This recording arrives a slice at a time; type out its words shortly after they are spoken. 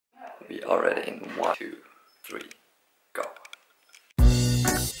We are ready in 1, 2, 3, go.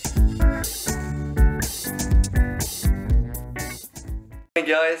 Hey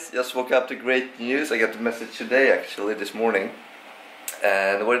guys, just woke up to great news. I got the message today, actually this morning.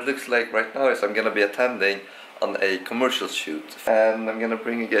 And what it looks like right now is I'm gonna be attending on a commercial shoot. And I'm gonna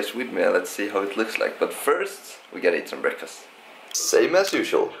bring you guys with me and let's see how it looks like. But first, we gotta eat some breakfast. Same as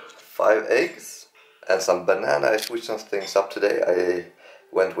usual, 5 eggs and some banana. I switched some things up today. I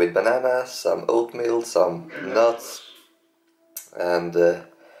went with banana, some oatmeal, some nuts and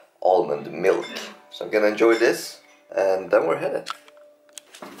almond milk. So I'm gonna enjoy this and then we're headed.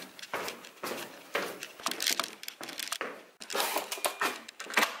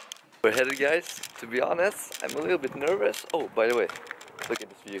 We're headed, guys. To be honest, I'm a little bit nervous. Oh, by the way, look at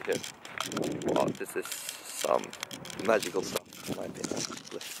this view here. Wow, this is some magical stuff in my opinion.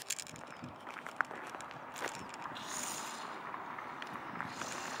 Look.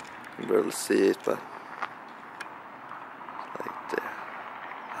 You can barely see it, but like there.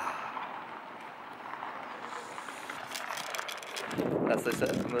 As I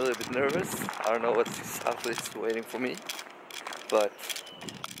said, I'm a little bit nervous. I don't know what exactly is waiting for me, but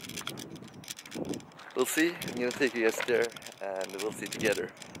we'll see. I'm gonna take you guys there and we'll see together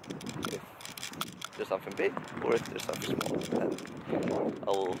if there's something big or if there's something small, and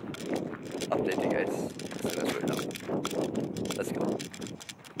I will update you guys as soon as we're done. Let's go.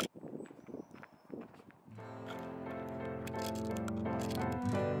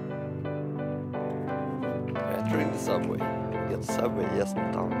 We're entering the subway. We got the subway just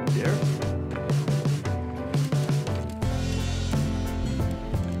down there.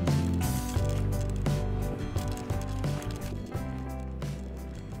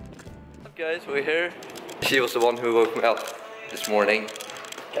 Guys, we're here. She was the one who woke me up this morning.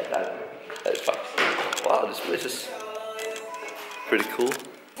 Get that. That is fast. Wow, this place is pretty cool.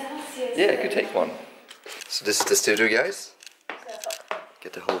 Yeah, I could take one. So this is the studio, guys.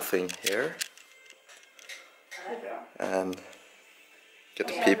 Get the whole thing here. And get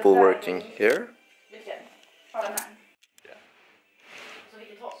the people working here. Yeah. 7,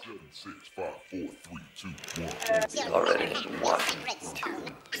 6, 5, 4, 3, 2, 1. Already. 1, 2,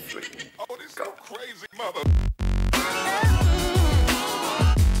 3. Oh, this go crazy, mother.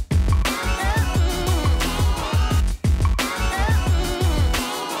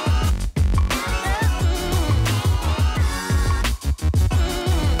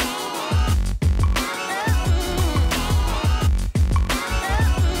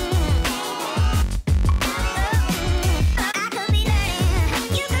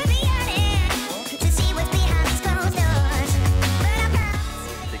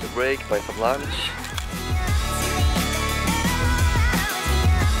 Break, buy some lunch.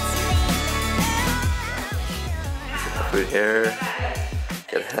 Food here.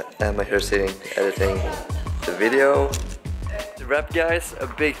 Get Emma here sitting, editing the video. To wrap, guys, a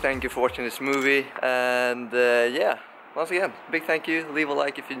big thank you for watching this movie, and yeah, once again, big thank you. Leave a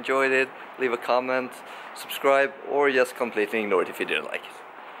like if you enjoyed it, leave a comment, subscribe, or just completely ignore it if you didn't like it.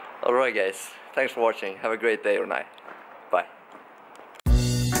 Alright guys, thanks for watching, have a great day or night. Bye.